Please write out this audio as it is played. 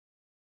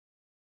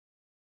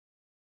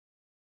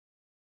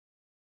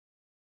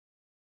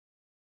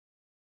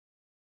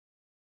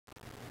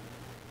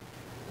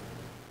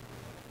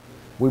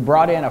We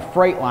brought in a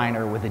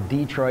Freightliner with a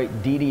Detroit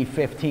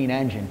DD15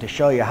 engine to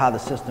show you how the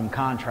system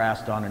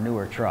contrasts on a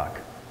newer truck.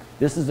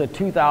 This is a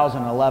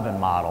 2011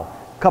 model.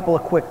 A couple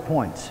of quick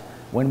points.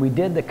 When we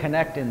did the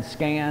connect and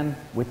scan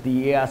with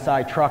the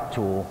ESI truck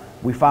tool,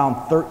 we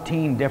found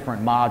 13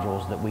 different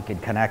modules that we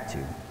could connect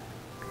to.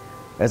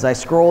 As I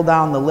scroll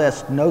down the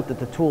list, note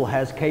that the tool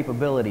has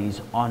capabilities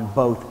on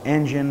both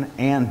engine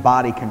and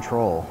body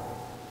control,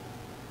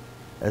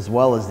 as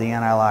well as the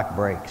anti-lock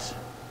brakes.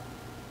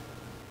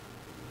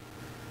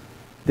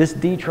 This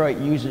Detroit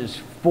uses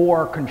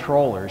 4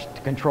 controllers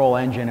to control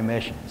engine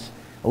emissions.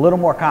 A little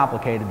more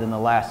complicated than the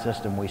last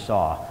system we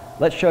saw.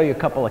 Let's show you a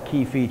couple of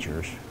key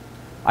features.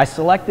 I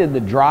selected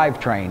the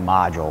drivetrain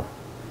module.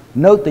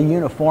 Note the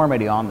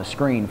uniformity on the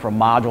screen from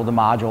module to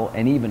module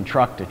and even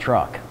truck to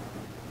truck.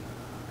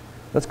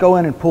 Let's go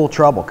in and pull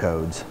trouble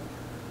codes.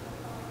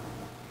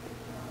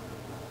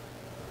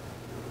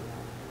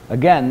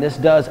 Again, this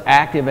does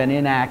active and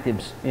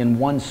inactives in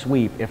one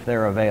sweep if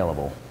they're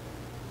available.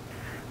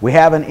 We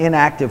have an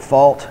inactive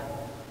fault.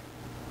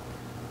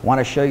 I want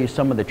to show you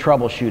some of the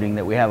troubleshooting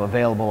that we have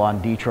available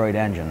on Detroit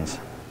engines.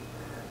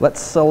 Let's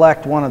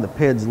select one of the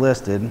PIDs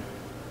listed.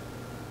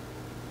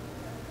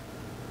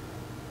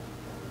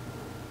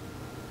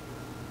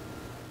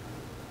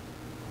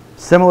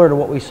 Similar to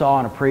what we saw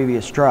in a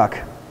previous truck.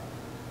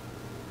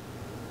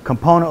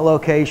 Component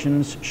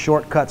locations,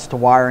 shortcuts to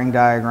wiring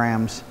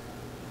diagrams,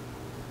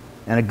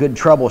 and a good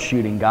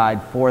troubleshooting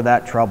guide for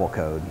that trouble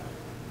code.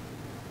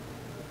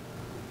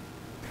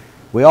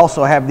 We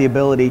also have the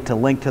ability to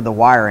link to the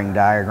wiring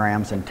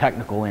diagrams and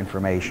technical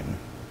information.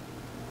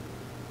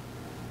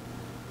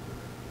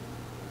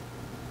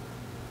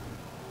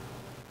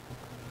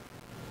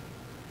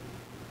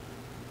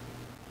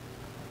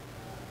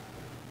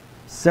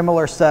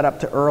 Similar setup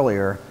to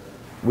earlier,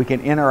 we can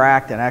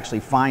interact and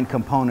actually find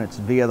components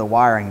via the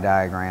wiring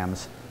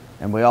diagrams,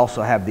 and we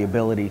also have the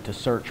ability to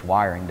search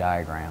wiring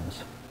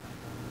diagrams.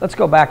 Let's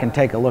go back and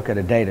take a look at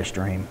a data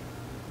stream.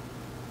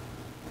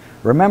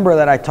 Remember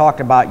that I talked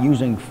about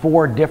using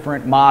 4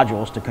 different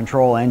modules to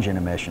control engine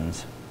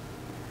emissions.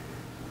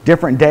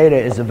 Different data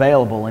is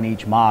available in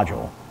each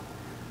module.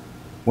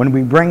 When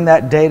we bring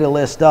that data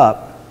list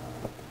up,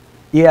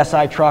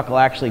 ESI Truck will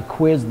actually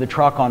quiz the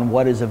truck on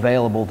what is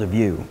available to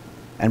view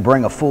and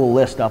bring a full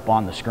list up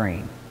on the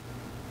screen.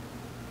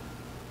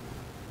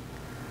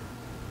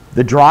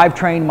 The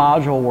drivetrain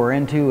module we're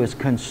into is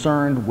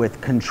concerned with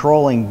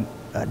controlling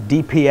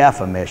DPF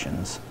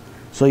emissions.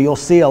 So you'll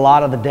see a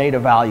lot of the data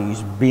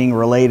values being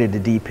related to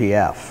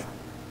DPF.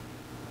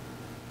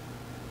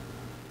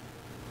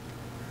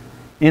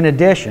 In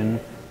addition,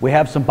 we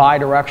have some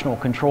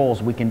bidirectional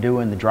controls we can do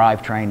in the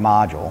drivetrain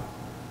module.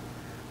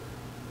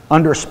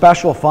 Under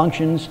special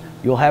functions,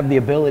 you'll have the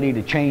ability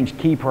to change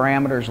key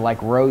parameters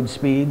like road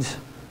speeds.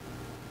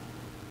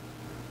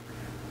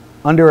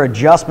 Under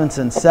adjustments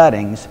and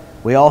settings,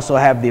 we also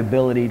have the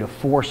ability to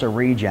force a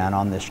regen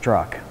on this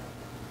truck.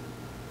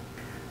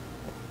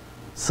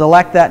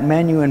 Select that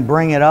menu and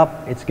bring it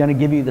up. It's going to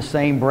give you the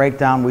same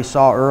breakdown we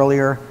saw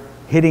earlier.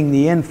 Hitting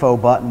the info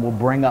button will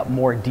bring up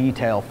more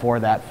detail for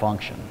that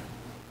function.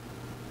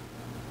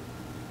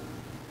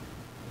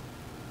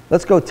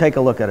 Let's go take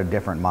a look at a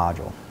different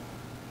module.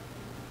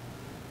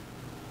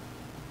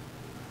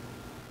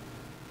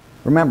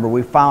 Remember,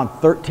 we found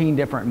 13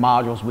 different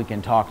modules we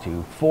can talk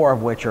to, 4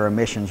 of which are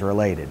emissions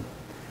related.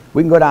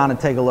 We can go down and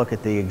take a look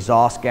at the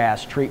exhaust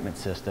gas treatment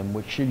system,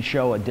 which should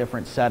show a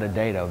different set of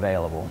data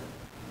available.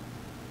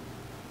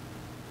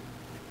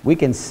 We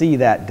can see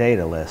that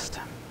data list.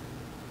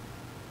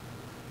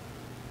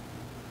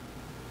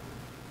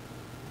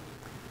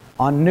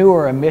 On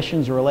newer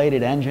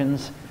emissions-related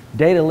engines,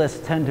 data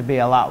lists tend to be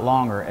a lot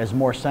longer as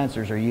more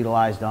sensors are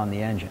utilized on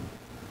the engine.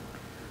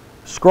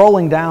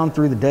 Scrolling down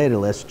through the data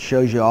list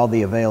shows you all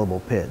the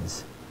available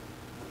PIDs.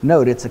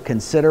 Note it's a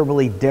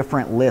considerably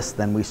different list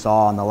than we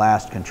saw on the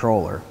last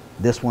controller.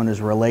 This one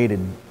is related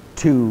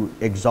to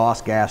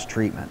exhaust gas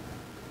treatment.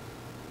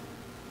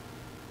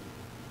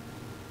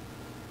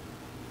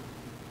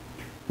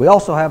 We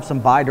also have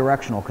some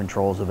bidirectional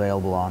controls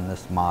available on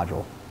this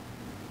module.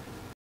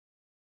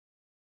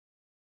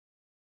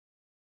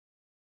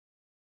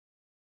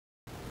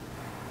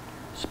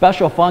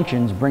 Special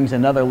functions brings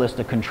another list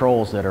of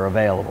controls that are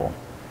available.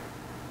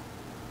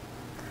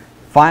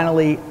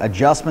 Finally,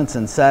 adjustments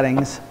and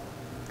settings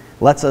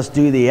lets us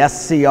do the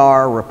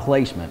SCR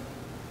replacement.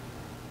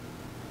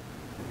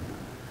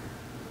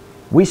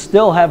 We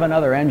still have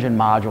another engine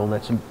module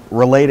that's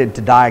related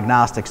to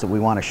diagnostics that we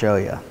want to show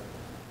you.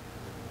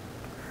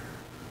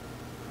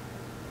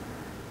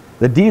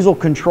 The diesel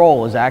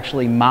control is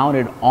actually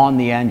mounted on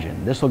the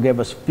engine. This will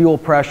give us fuel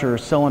pressure,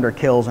 cylinder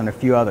kills, and a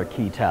few other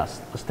key tests.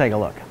 Let's take a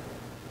look.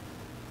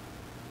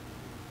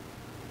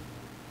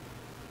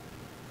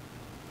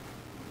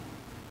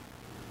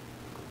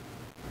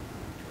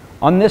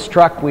 On this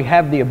truck, we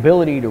have the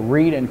ability to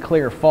read and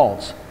clear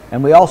faults,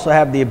 and we also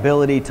have the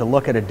ability to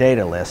look at a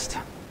data list.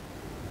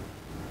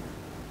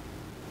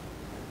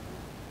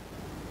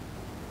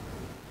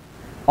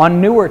 On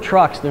newer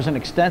trucks, there's an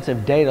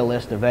extensive data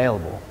list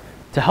available.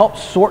 To help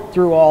sort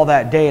through all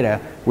that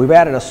data, we've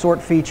added a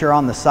sort feature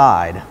on the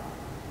side.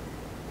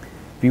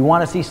 If you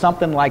want to see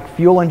something like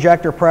fuel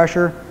injector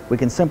pressure, we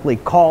can simply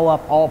call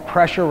up all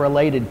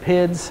pressure-related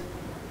PIDs,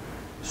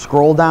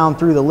 scroll down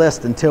through the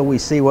list until we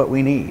see what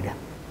we need.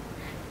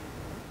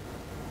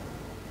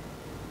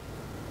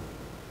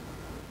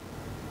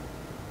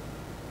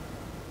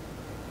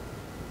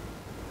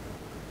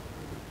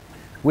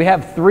 We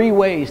have three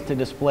ways to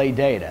display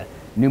data: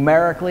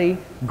 numerically,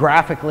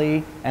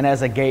 graphically, and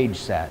as a gauge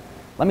set.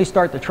 Let me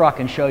start the truck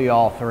and show you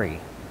all three.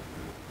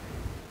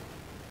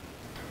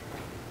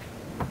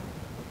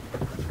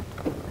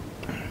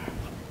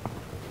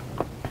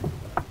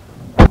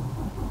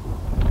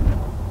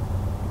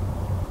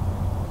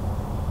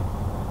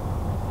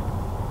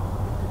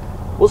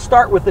 We'll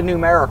start with the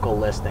numerical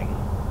listing.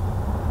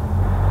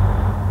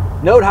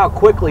 Note how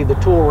quickly the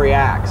tool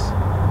reacts.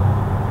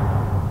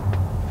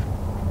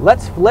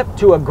 Let's flip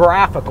to a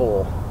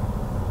graphical.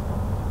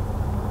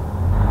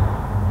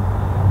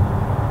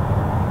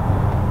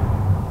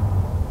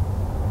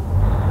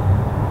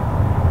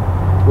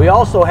 We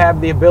also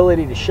have the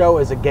ability to show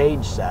as a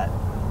gauge set.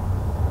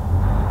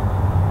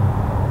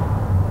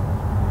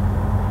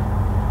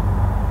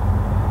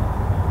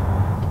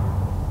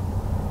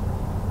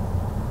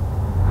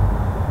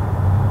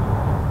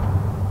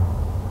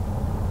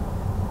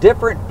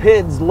 Different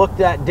PIDs looked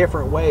at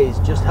different ways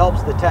just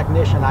helps the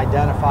technician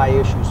identify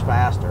issues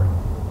faster.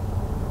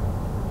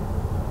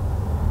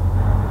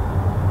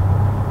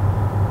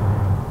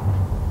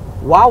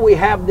 While we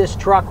have this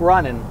truck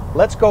running,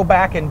 let's go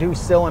back and do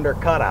cylinder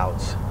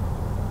cutouts.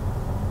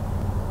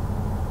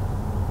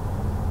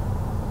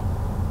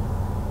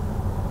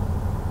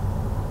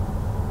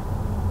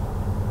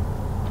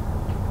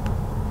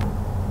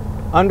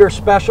 Under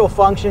special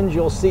functions,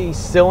 you'll see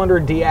cylinder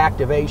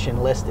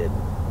deactivation listed.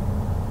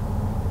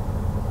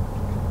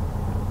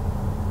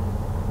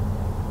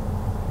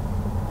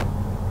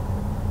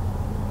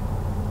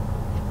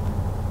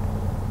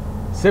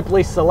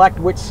 Simply select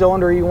which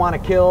cylinder you want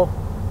to kill,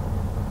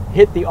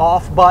 hit the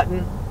off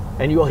button,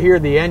 and you'll hear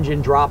the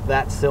engine drop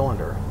that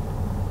cylinder.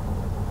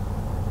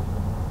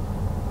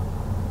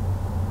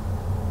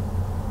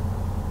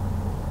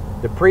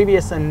 The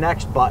previous and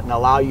next button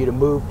allow you to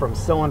move from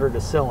cylinder to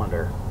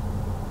cylinder.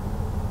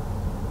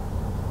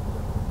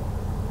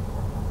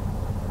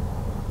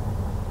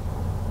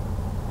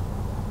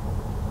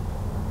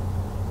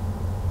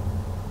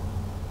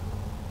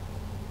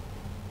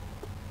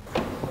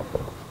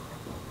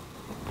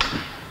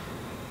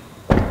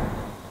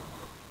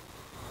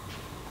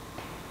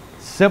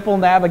 Simple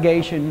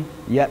navigation,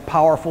 yet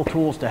powerful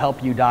tools to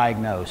help you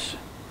diagnose.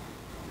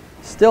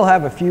 Still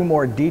have a few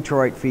more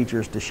Detroit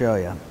features to show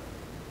you.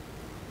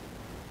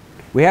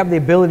 We have the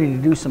ability to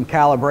do some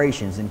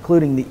calibrations,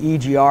 including the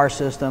EGR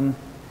system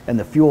and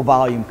the fuel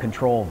volume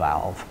control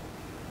valve.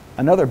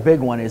 Another big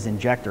one is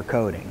injector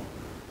coding.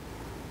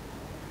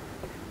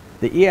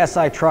 The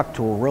ESI truck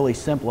tool really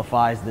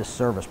simplifies this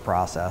service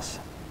process.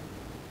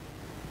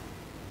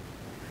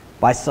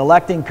 By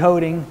selecting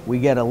coding, we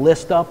get a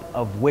list up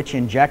of which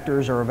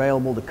injectors are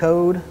available to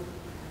code.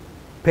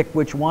 Pick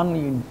which one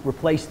you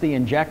replace the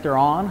injector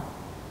on.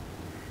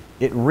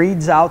 It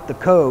reads out the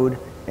code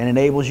and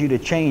enables you to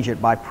change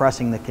it by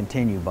pressing the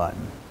continue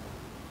button.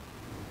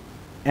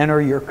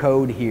 Enter your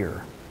code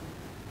here.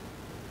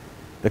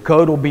 The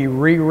code will be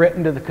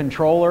rewritten to the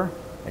controller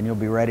and you'll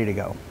be ready to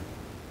go.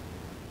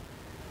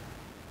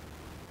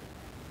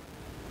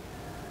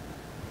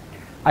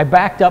 I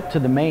backed up to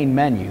the main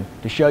menu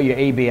to show you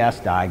ABS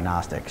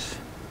diagnostics.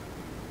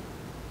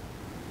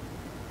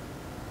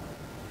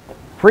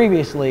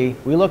 Previously,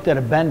 we looked at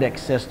a Bendix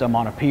system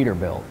on a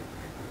Peterbilt.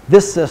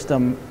 This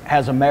system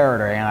has a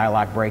Meritor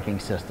anti-lock braking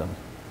system.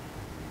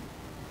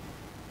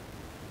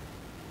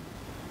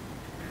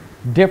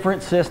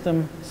 Different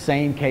system,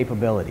 same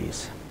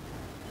capabilities.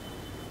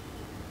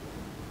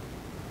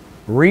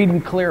 Read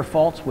and clear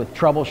faults with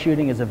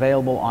troubleshooting is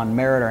available on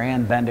Meritor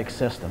and Bendix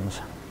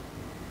systems.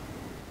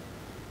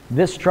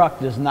 This truck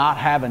does not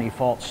have any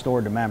faults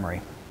stored to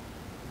memory.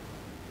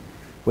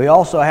 We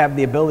also have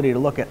the ability to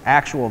look at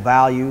actual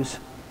values.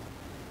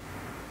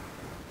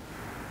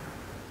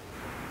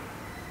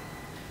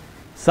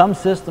 Some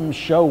systems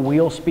show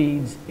wheel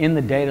speeds in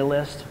the data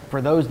list.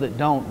 For those that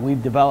don't,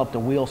 we've developed a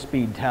wheel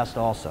speed test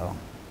also.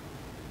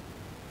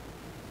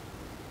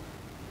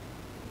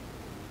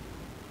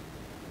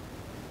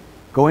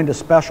 Go into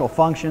special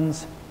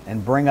functions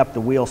and bring up the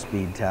wheel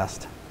speed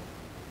test.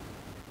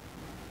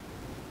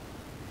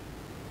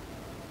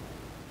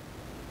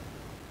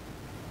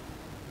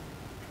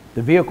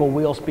 The vehicle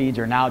wheel speeds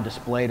are now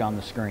displayed on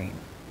the screen.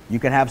 You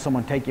can have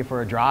someone take you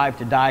for a drive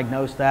to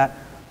diagnose that,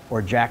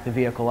 or jack the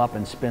vehicle up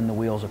and spin the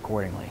wheels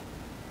accordingly.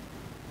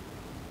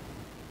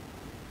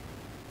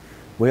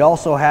 We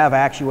also have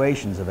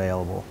actuations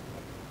available.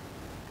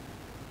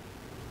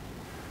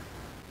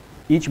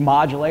 Each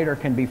modulator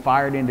can be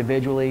fired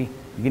individually.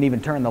 You can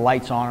even turn the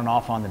lights on and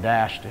off on the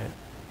dash.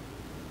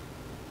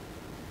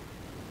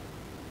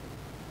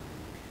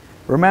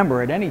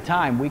 Remember, at any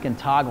time we can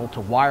toggle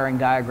to wiring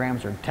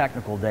diagrams or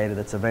technical data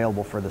that's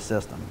available for the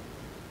system.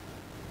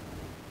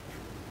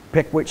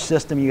 Pick which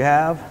system you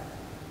have,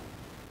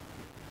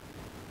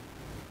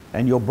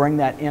 and you'll bring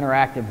that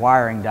interactive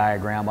wiring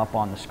diagram up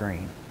on the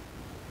screen.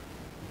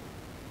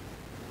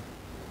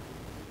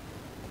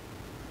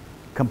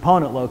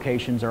 Component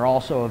locations are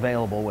also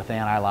available with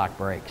anti-lock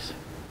brakes.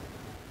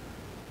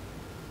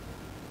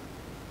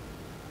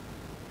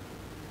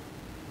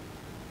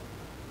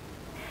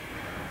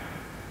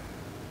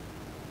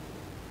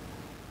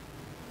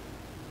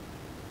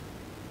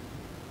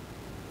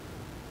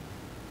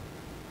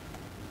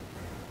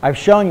 I've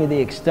shown you the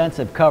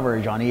extensive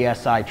coverage on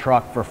ESI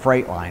truck for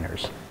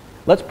Freightliners.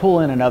 Let's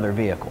pull in another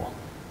vehicle.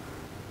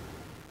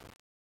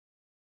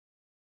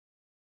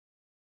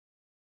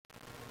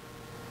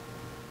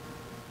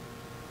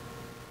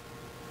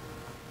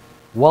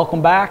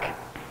 Welcome back.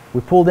 We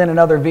pulled in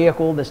another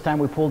vehicle. This time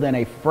we pulled in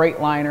a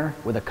Freightliner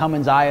with a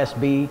Cummins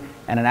ISB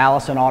and an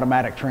Allison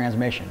automatic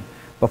transmission.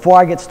 Before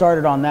I get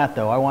started on that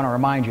though, I want to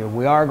remind you,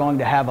 we are going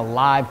to have a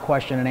live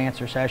question and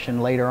answer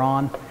session later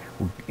on.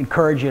 We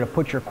encourage you to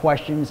put your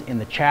questions in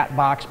the chat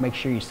box. Make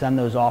sure you send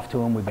those off to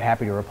them. We'd be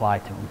happy to reply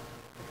to them.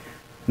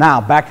 Now,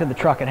 back to the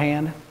truck at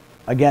hand.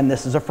 Again,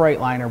 this is a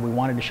Freightliner. We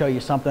wanted to show you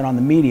something on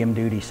the medium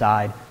duty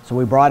side, so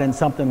we brought in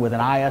something with an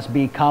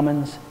ISB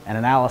Cummins and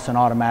an Allison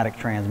automatic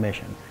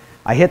transmission.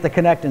 I hit the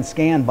connect and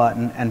scan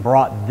button and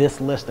brought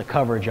this list of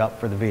coverage up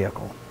for the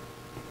vehicle.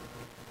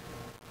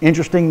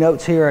 Interesting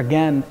notes here,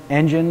 again,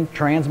 engine,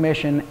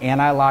 transmission,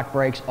 anti-lock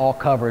brakes, all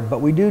covered,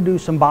 but we do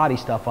some body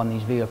stuff on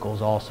these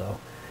vehicles also.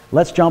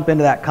 Let's jump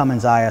into that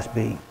Cummins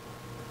ISB.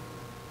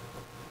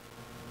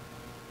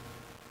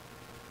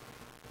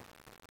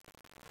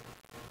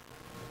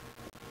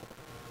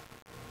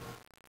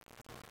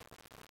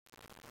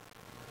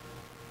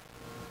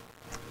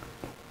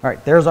 All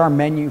right, there's our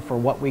menu for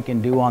what we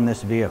can do on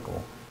this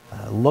vehicle.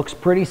 Looks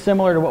pretty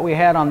similar to what we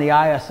had on the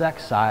ISX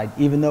side,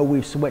 even though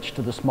we've switched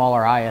to the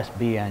smaller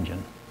ISB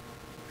engine.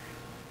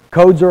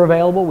 Codes are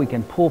available. We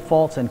can pull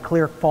faults and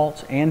clear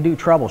faults and do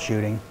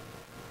troubleshooting.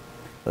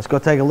 Let's go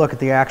take a look at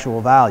the actual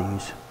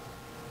values.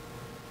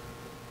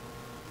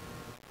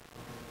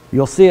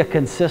 You'll see a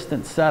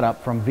consistent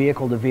setup from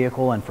vehicle to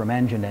vehicle and from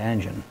engine to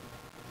engine.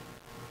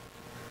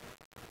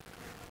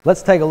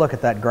 Let's take a look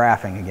at that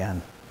graphing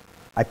again.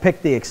 I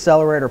picked the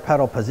accelerator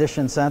pedal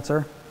position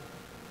sensor,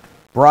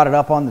 brought it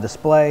up on the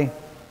display,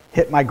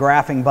 hit my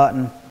graphing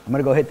button. I'm going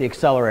to go hit the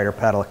accelerator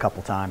pedal a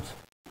couple times.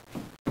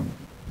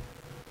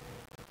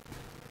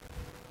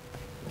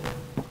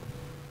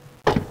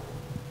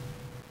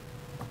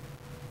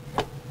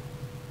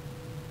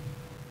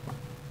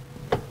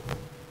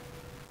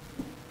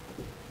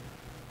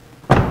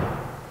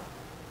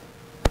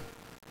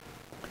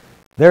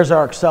 There's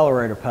our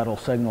accelerator pedal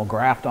signal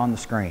graphed on the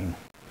screen.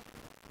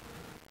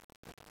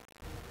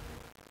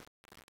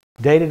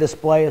 Data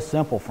display is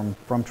simple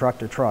from truck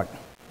to truck.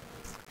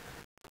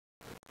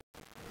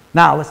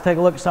 Now let's take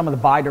a look at some of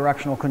the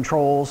bidirectional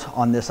controls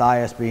on this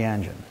ISB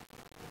engine.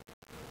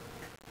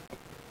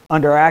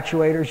 Under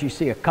actuators, you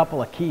see a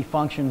couple of key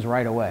functions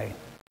right away.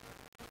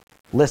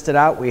 Listed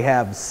out, we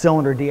have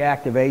cylinder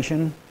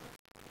deactivation,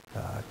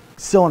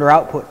 cylinder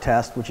output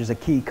test, which is a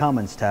key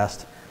Cummins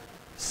test.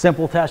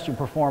 Simple test you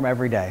perform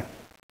every day.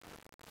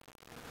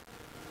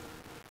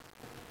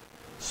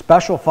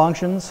 Special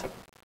functions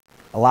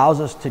allows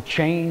us to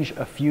change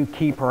a few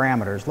key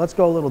parameters. Let's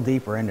go a little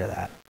deeper into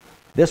that.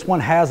 This one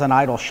has an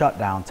idle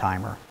shutdown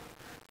timer.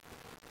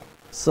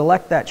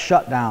 Select that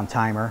shutdown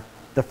timer.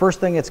 The first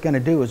thing it's going to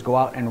do is go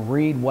out and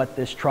read what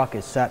this truck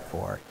is set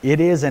for. It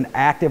is an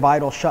active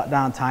idle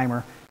shutdown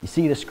timer. You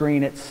see the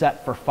screen, it's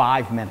set for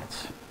 5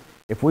 minutes.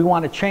 If we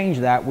want to change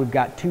that, we've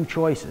got two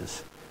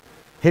choices.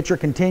 Hit your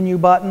continue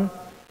button,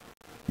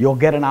 you'll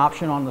get an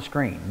option on the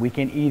screen. We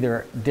can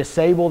either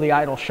disable the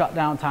idle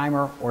shutdown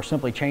timer or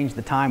simply change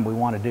the time we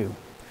want to do.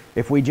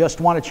 If we just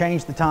want to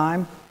change the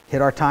time,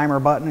 hit our timer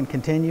button and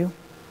continue.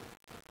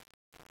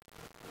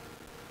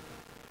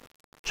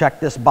 Check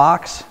this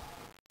box,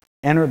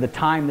 enter the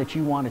time that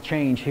you want to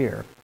change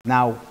here.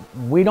 Now,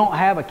 we don't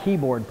have a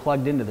keyboard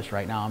plugged into this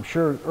right now. I'm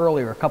sure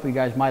earlier a couple of you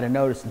guys might have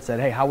noticed and said,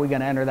 hey, how are we going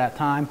to enter that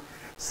time?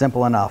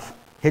 Simple enough.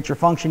 Hit your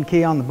function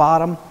key on the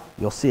bottom.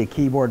 You'll see a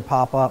keyboard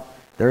pop up.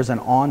 There's an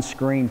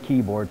on-screen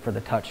keyboard for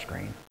the touch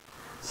screen.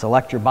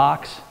 Select your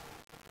box.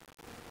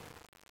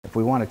 If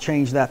we want to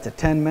change that to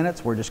 10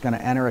 minutes, we're just going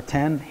to enter a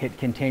 10, hit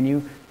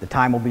continue. The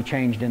time will be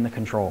changed in the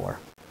controller.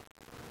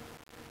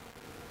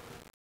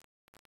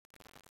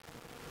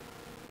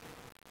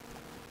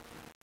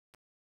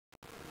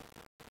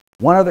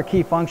 One other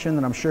key function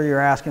that I'm sure you're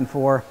asking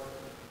for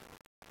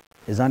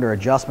is under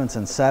adjustments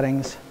and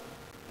settings.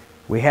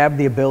 We have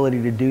the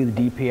ability to do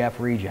the DPF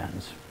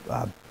regens.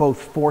 Both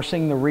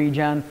forcing the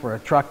regen for a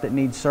truck that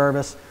needs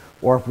service,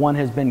 or if one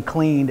has been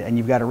cleaned and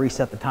you've got to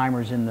reset the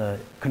timers in the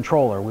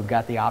controller, we've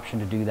got the option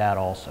to do that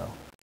also.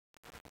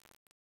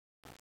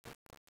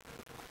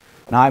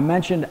 Now I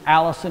mentioned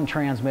Allison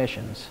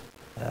transmissions.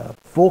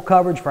 Full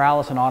coverage for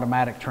Allison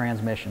automatic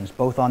transmissions,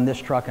 both on this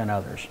truck and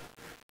others.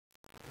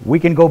 We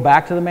can go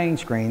back to the main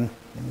screen.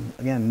 And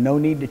again, no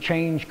need to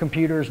change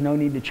computers, no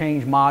need to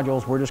change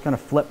modules. We're just going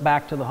to flip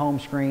back to the home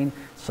screen,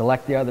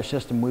 select the other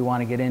system we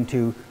want to get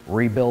into,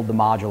 rebuild the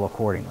module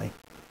accordingly.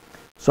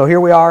 So here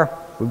we are.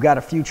 We've got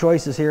a few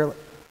choices here.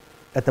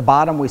 At the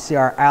bottom, we see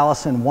our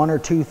Allison 1 or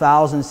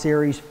 2000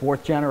 series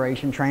 4th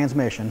generation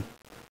transmission.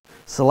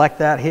 Select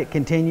that, hit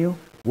continue.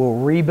 We'll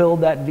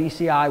rebuild that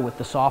VCI with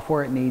the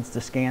software it needs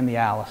to scan the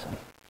Allison.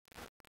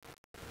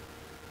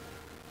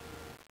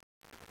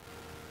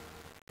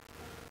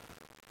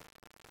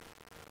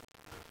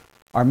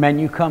 Our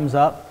menu comes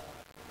up,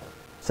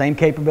 same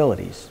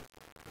capabilities.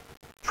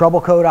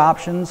 Trouble code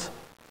options,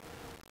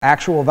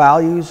 actual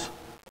values,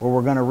 where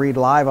we're going to read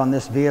live on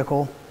this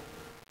vehicle.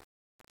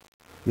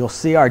 You'll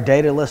see our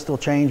data list will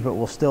change, but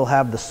we'll still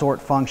have the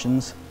sort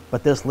functions,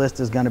 but this list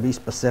is going to be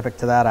specific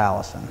to that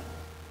Allison.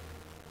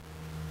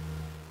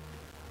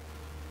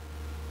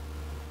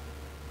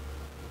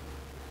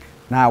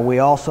 Now, we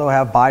also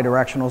have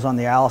bidirectionals on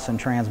the Allison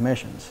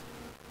transmissions.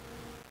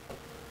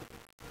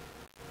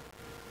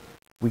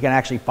 We can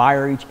actually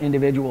fire each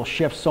individual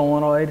shift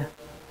solenoid,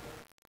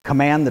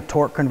 command the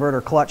torque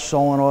converter clutch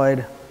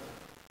solenoid,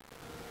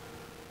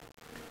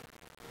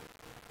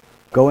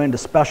 go into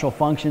special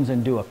functions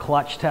and do a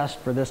clutch test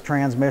for this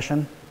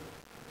transmission.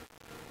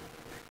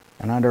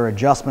 And under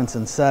adjustments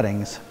and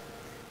settings,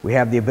 we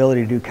have the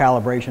ability to do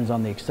calibrations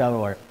on the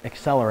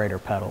accelerator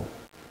pedal.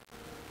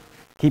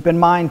 Keep in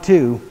mind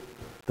too,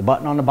 the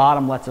button on the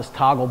bottom lets us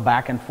toggle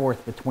back and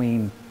forth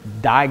between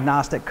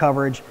diagnostic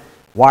coverage,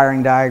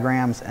 wiring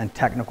diagrams, and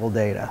technical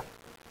data.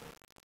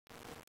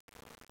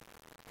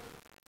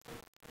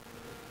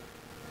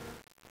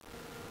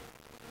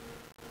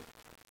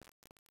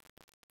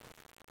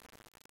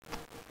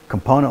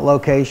 Component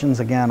locations,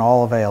 again,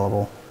 all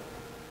available.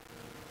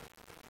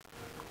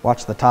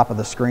 Watch the top of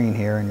the screen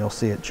here and you'll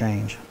see it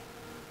change.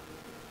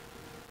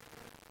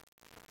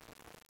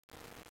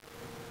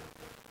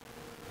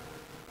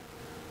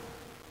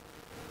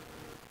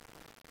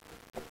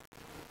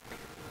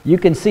 You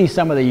can see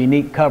some of the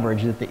unique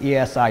coverage that the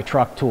ESI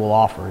truck tool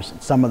offers,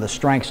 and some of the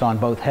strengths on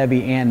both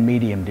heavy and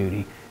medium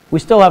duty. We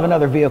still have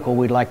another vehicle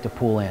we'd like to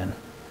pull in.